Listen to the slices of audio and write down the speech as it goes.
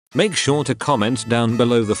Make sure to comment down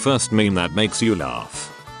below the first meme that makes you laugh.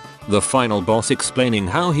 The final boss explaining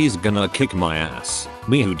how he's gonna kick my ass.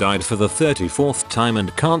 Me who died for the 34th time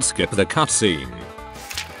and can't skip the cutscene.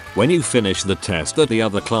 When you finish the test that the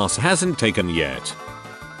other class hasn't taken yet.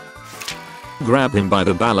 Grab him by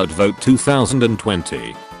the ballot vote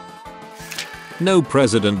 2020. No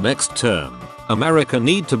president next term. America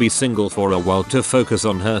need to be single for a while to focus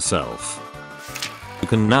on herself. You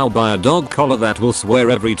can now buy a dog collar that will swear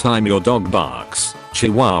every time your dog barks.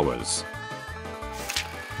 Chihuahuas.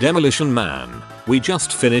 Demolition Man. We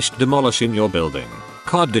just finished demolishing your building.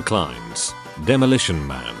 Card declines. Demolition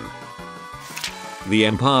Man. The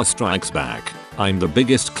Empire Strikes Back. I'm the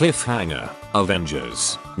biggest cliffhanger.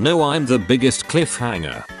 Avengers. No, I'm the biggest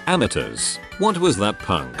cliffhanger. Amateurs. What was that,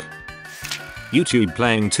 punk? YouTube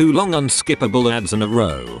playing 2 long unskippable ads in a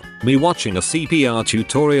row. Me watching a CPR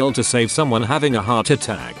tutorial to save someone having a heart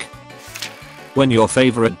attack. When your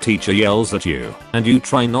favorite teacher yells at you and you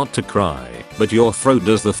try not to cry, but your throat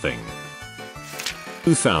does the thing.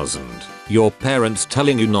 2000. Your parents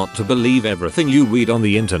telling you not to believe everything you read on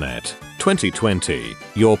the internet. 2020.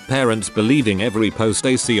 Your parents believing every post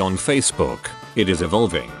they see on Facebook. It is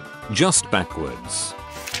evolving. Just backwards.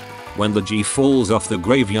 When the G falls off the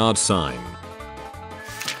graveyard sign.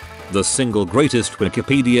 The single greatest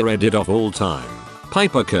Wikipedia edit of all time.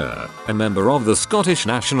 Piper Kerr, a member of the Scottish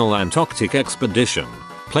National Antarctic Expedition,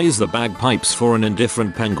 plays the bagpipes for an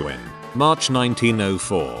indifferent penguin. March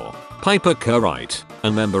 1904. Piper Kerr, a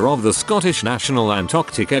member of the Scottish National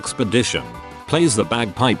Antarctic Expedition, plays the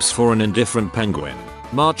bagpipes for an indifferent penguin.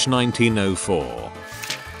 March 1904.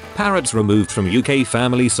 Parrots removed from UK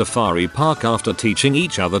family safari park after teaching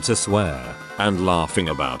each other to swear and laughing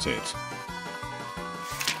about it.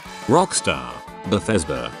 Rockstar.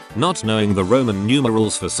 Bethesda. Not knowing the Roman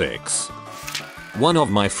numerals for 6. One of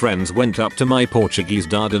my friends went up to my Portuguese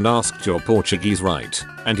dad and asked, "You're Portuguese, right?"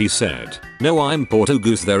 And he said, "No, I'm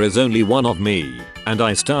Portuguese, there is only one of me." And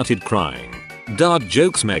I started crying. Dad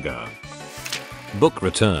jokes mega. Book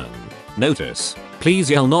return. Notice. Please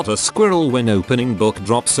yell not a squirrel when opening book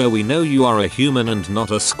drop so we know you are a human and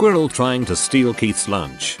not a squirrel trying to steal Keith's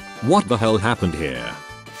lunch. What the hell happened here?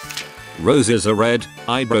 Roses are red,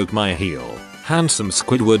 I broke my heel. Handsome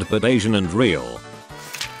Squidward but Asian and real.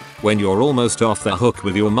 When you're almost off the hook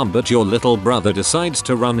with your mum but your little brother decides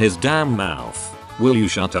to run his damn mouth. Will you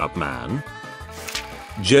shut up, man?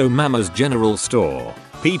 Joe Mama's General Store.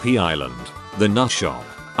 PP Island. The Nut Shop.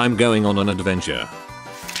 I'm going on an adventure.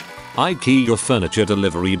 I key your furniture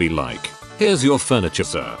delivery be like, "Here's your furniture,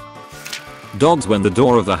 sir." Dogs when the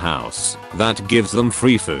door of the house that gives them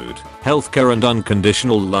free food, healthcare and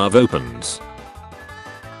unconditional love opens.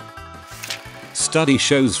 Study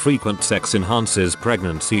shows frequent sex enhances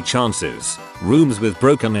pregnancy chances. Rooms with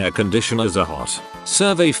broken air conditioners are hot.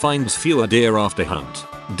 Survey finds fewer deer after hunt.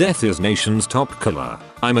 Death is nation's top killer.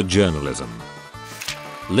 I'm a journalism.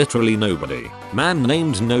 Literally nobody. Man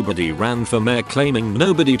named Nobody ran for mayor claiming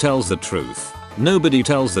nobody tells the truth. Nobody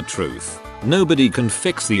tells the truth. Nobody can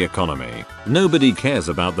fix the economy. Nobody cares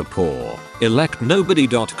about the poor.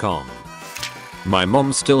 Electnobody.com. My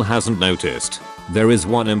mom still hasn't noticed. There is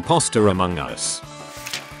one imposter among us.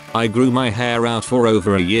 I grew my hair out for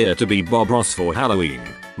over a year to be Bob Ross for Halloween.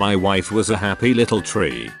 My wife was a happy little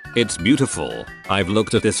tree. It's beautiful. I've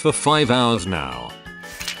looked at this for 5 hours now.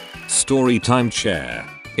 Storytime chair.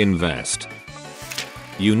 Invest.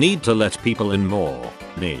 You need to let people in more.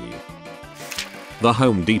 Me. The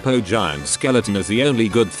Home Depot giant skeleton is the only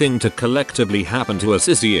good thing to collectively happen to us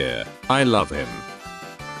this year. I love him.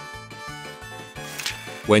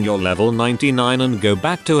 When you're level 99 and go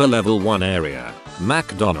back to a level 1 area.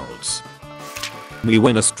 McDonald's. Me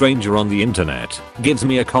when a stranger on the internet gives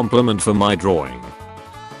me a compliment for my drawing.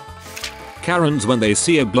 Karens when they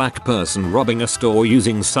see a black person robbing a store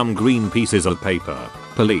using some green pieces of paper.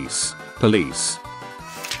 Police. Police.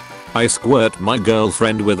 I squirt my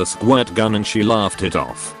girlfriend with a squirt gun and she laughed it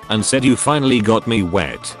off and said, "You finally got me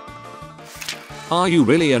wet." Are you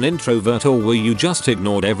really an introvert or were you just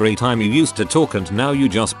ignored every time you used to talk and now you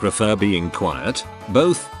just prefer being quiet?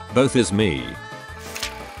 Both is me.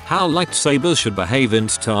 How lightsabers should behave in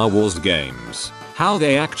Star Wars games. How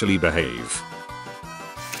they actually behave.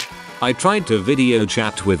 I tried to video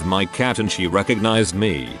chat with my cat and she recognized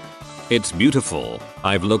me. It's beautiful.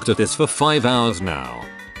 I've looked at this for 5 hours now.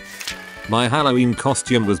 My Halloween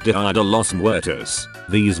costume was Dia de los Muertos.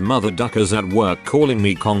 These mother duckers at work calling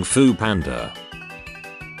me Kung Fu Panda.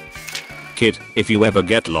 Kid, if you ever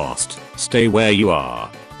get lost, stay where you are.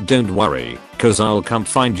 Don't worry, cause I'll come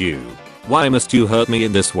find you. Why must you hurt me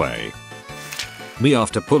in this way? Me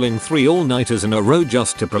after pulling 3 all-nighters in a row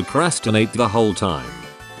just to procrastinate the whole time.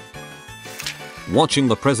 Watching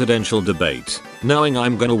the presidential debate, knowing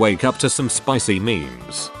I'm gonna wake up to some spicy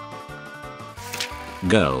memes.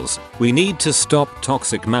 Girls, we need to stop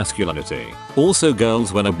toxic masculinity. Also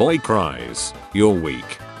girls, when a boy cries, you're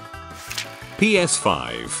weak.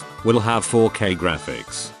 PS5 will have 4K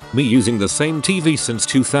graphics. Me using the same TV since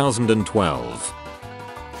 2012.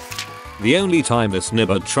 The only time this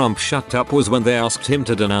nibber Trump shut up was when they asked him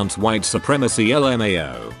to denounce white supremacy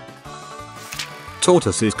LMAO.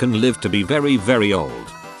 Tortoises can live to be very very old.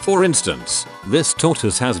 For instance, this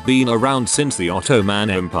tortoise has been around since the Ottoman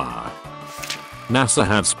Empire. NASA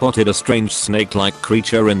had spotted a strange snake-like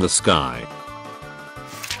creature in the sky.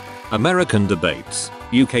 American debates,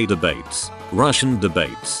 UK debates, Russian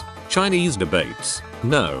debates, Chinese debates,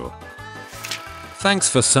 no. Thanks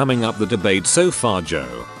for summing up the debate so far,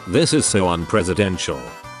 Joe. This is so unpresidential.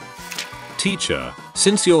 Teacher,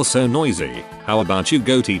 since you're so noisy, how about you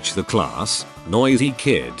go teach the class? Noisy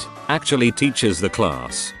kid actually teaches the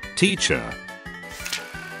class. Teacher.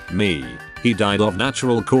 Me, he died of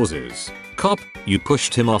natural causes. Cop, you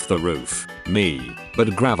pushed him off the roof. Me,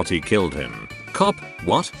 but gravity killed him. Cop,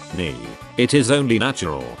 what? Me, it is only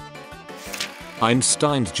natural.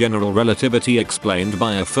 Einstein's general relativity explained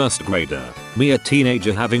by a first grader. Me, a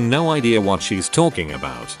teenager having no idea what she's talking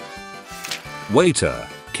about. Waiter,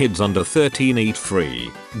 kids under 13 eat free.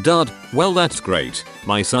 Dad, well that's great.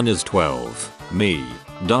 My son is 12. Me,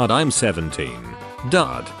 Dad, I'm 17.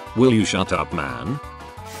 Dad, will you shut up, man?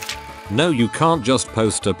 No, you can't just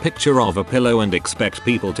post a picture of a pillow and expect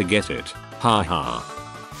people to get it. Haha.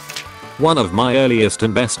 One of my earliest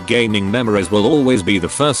and best gaming memories will always be the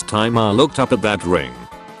first time I looked up at that ring.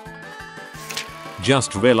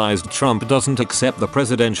 Just realized Trump doesn't accept the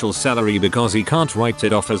presidential salary because he can't write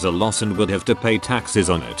it off as a loss and would have to pay taxes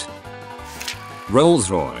on it.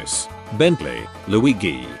 Rolls-Royce, Bentley,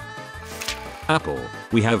 Luigi. Apple,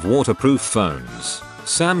 we have waterproof phones.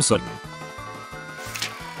 Samsung.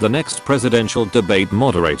 The next presidential debate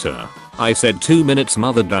moderator. I said 2 minutes,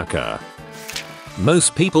 mother ducker.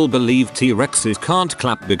 Most people believe T-Rexes can't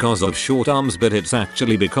clap because of short arms, but it's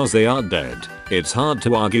actually because they are dead. It's hard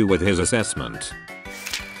to argue with his assessment.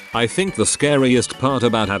 I think the scariest part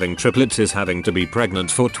about having triplets is having to be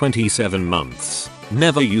pregnant for 27 months.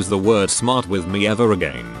 Never use the word smart with me ever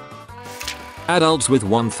again. Adults with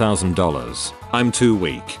 $1,000. I'm too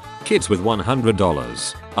weak. Kids with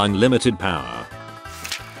 $100. Unlimited power.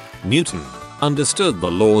 Newton understood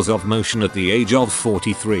the laws of motion at the age of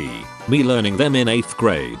 43. Me learning them in 8th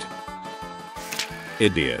grade.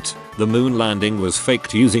 Idiot. The moon landing was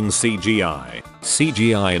faked using CGI.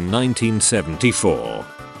 CGI in 1974.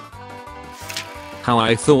 How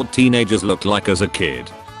I thought teenagers looked like as a kid.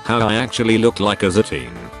 How I actually looked like as a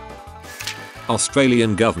teen.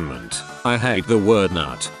 Australian government. I hate the word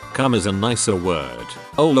nut. Cum is a nicer word.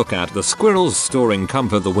 Oh, look at the squirrels storing cum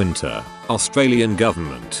for the winter. Australian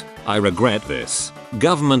government. I regret this.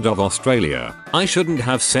 Government of Australia. I shouldn't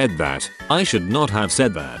have said that. I should not have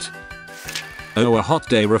said that. Oh, a hot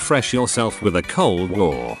day, refresh yourself with a Cold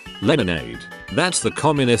War. Limenade. That's the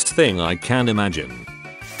communist thing I can imagine.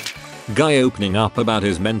 Guy opening up about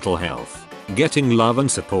his mental health. Getting love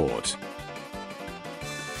and support.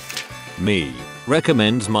 Me.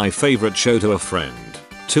 Recommends my favorite show to a friend.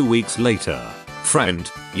 2 weeks later. Friend,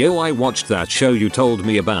 yo, I watched that show you told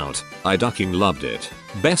me about. I ducking loved it.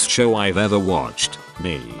 Best show I've ever watched.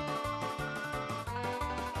 Me.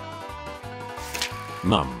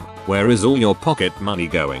 Mum, where is all your pocket money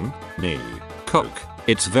going? Me. Coke.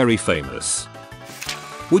 It's very famous.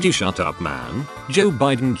 Would you shut up, man? Joe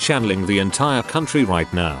Biden channeling the entire country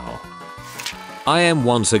right now. I am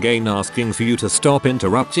once again asking for you to stop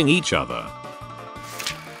interrupting each other.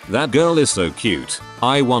 That girl is so cute.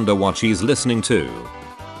 I wonder what she's listening to.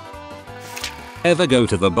 Ever go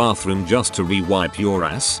to the bathroom just to re-wipe your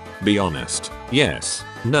ass? Be honest. Yes.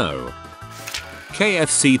 No.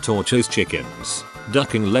 KFC tortures chickens.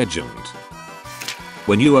 Ducking legend.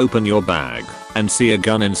 When you open your bag and see a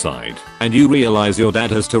gun inside and you realize your dad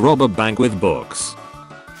has to rob a bank with books.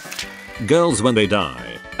 Girls when they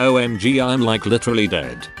die. OMG, I'm like literally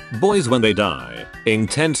dead. Boys when they die.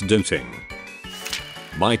 Intense doting.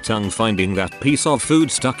 My tongue finding that piece of food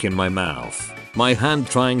stuck in my mouth. My hand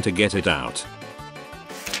trying to get it out.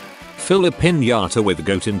 Fill a piñata with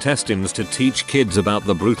goat intestines to teach kids about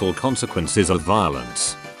the brutal consequences of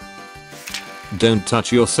violence. Don't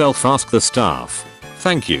touch yourself, ask the staff.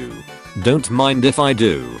 Thank you. Don't mind if I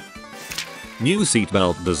do. New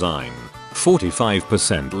seatbelt design.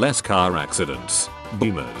 45% less car accidents.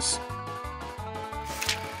 Boomers.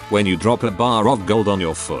 When you drop a bar of gold on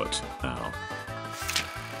your foot. Ow.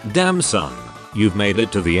 Damn son, you've made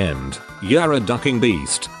it to the end. You're a ducking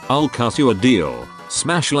beast. I'll cut you a deal.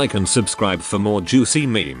 Smash like and subscribe for more juicy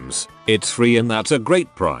memes. It's free and that's a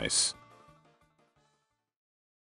great price.